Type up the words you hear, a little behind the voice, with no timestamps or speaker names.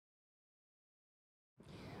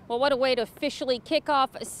Well, what a way to officially kick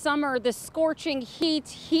off summer. The scorching heat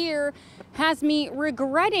here has me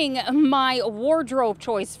regretting my wardrobe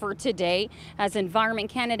choice for today as Environment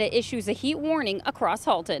Canada issues a heat warning across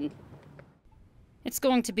Halton. It's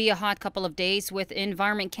going to be a hot couple of days with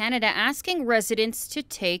Environment Canada asking residents to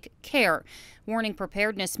take care. Warning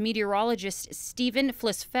preparedness meteorologist Stephen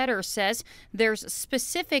Flisfetter says there's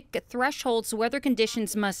specific thresholds weather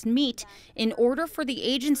conditions must meet in order for the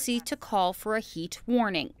agency to call for a heat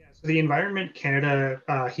warning. The Environment Canada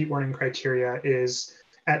heat warning criteria is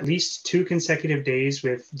at least 2 consecutive days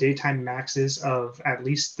with daytime maxes of at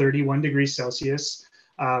least 31 degrees Celsius,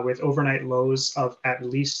 with overnight lows of at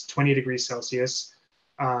least 20 degrees Celsius,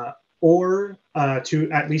 or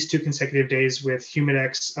at least 2 consecutive days with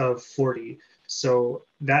humidex of 40. So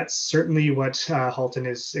that's certainly what Halton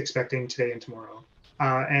is expecting today and tomorrow.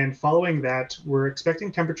 And following that, we're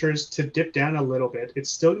expecting temperatures to dip down a little bit.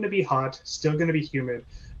 It's still going to be hot, still going to be humid,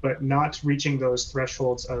 but not reaching those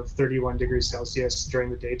thresholds of 31 degrees Celsius during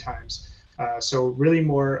the daytimes. So really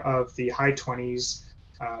more of the high 20s.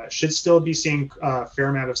 Should still be seeing a fair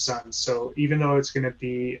amount of sun. So even though it's going to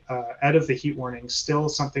be out of the heat warning, still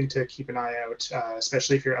something to keep an eye out,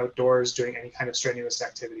 especially if you're outdoors doing any kind of strenuous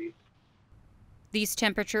activity. These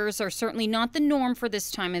temperatures are certainly not the norm for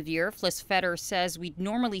this time of year. Flisfetter says we'd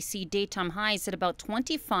normally see daytime highs at about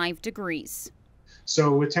 25 degrees.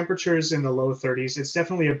 So with temperatures in the low 30s, it's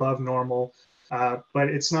definitely above normal. But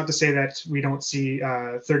it's not to say that we don't see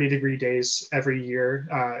 30-degree days every year.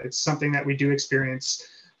 It's something that we do experience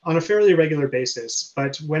on a fairly regular basis.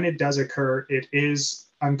 But when it does occur, it is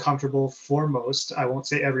uncomfortable for most. I won't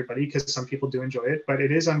say everybody, because some people do enjoy it, but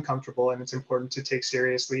it is uncomfortable, and it's important to take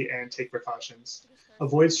seriously and take precautions.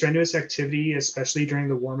 Avoid strenuous activity, especially during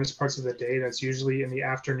the warmest parts of the day. That's usually in the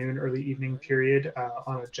afternoon, early evening period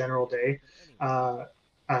on a general day.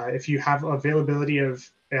 If you have availability of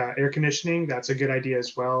air conditioning, that's a good idea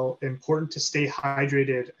as well. Important to stay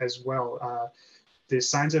hydrated as well. The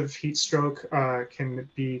signs of heat stroke can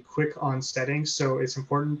be quick onsetting, so it's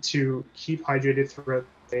important to keep hydrated throughout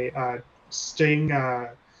the day,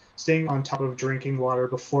 staying on top of drinking water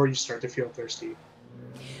before you start to feel thirsty.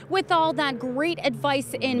 With all that great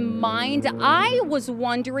advice in mind, I was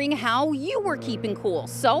wondering how you were keeping cool.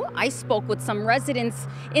 So I spoke with some residents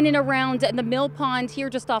in and around the Mill Pond here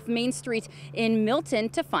just off Main Street in Milton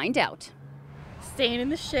to find out. Staying in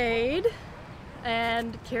the shade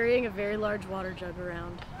and carrying a very large water jug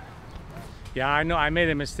around. Yeah, I know I made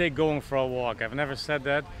a mistake going for a walk. I've never said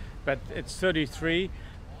that, but it's 33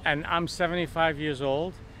 and I'm 75 years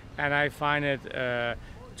old and I find it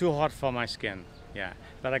too hot for my skin. Yeah,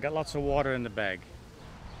 but I got lots of water in the bag.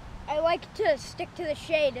 I like to stick to the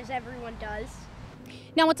shade, as everyone does.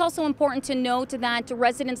 Now, it's also important to note that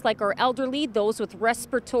residents like our elderly, those with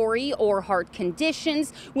respiratory or heart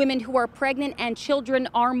conditions, women who are pregnant and children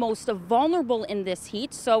are most vulnerable in this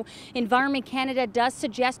heat. So Environment Canada does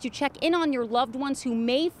suggest you check in on your loved ones who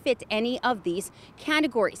may fit any of these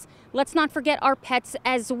categories. Let's not forget our pets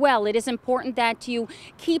as well. It is important that you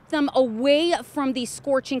keep them away from these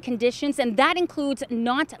scorching conditions, and that includes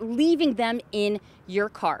not leaving them in your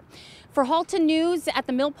car. For Halton News at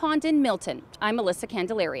the Mill Pond in Milton, I'm Melissa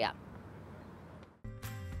Candelaria.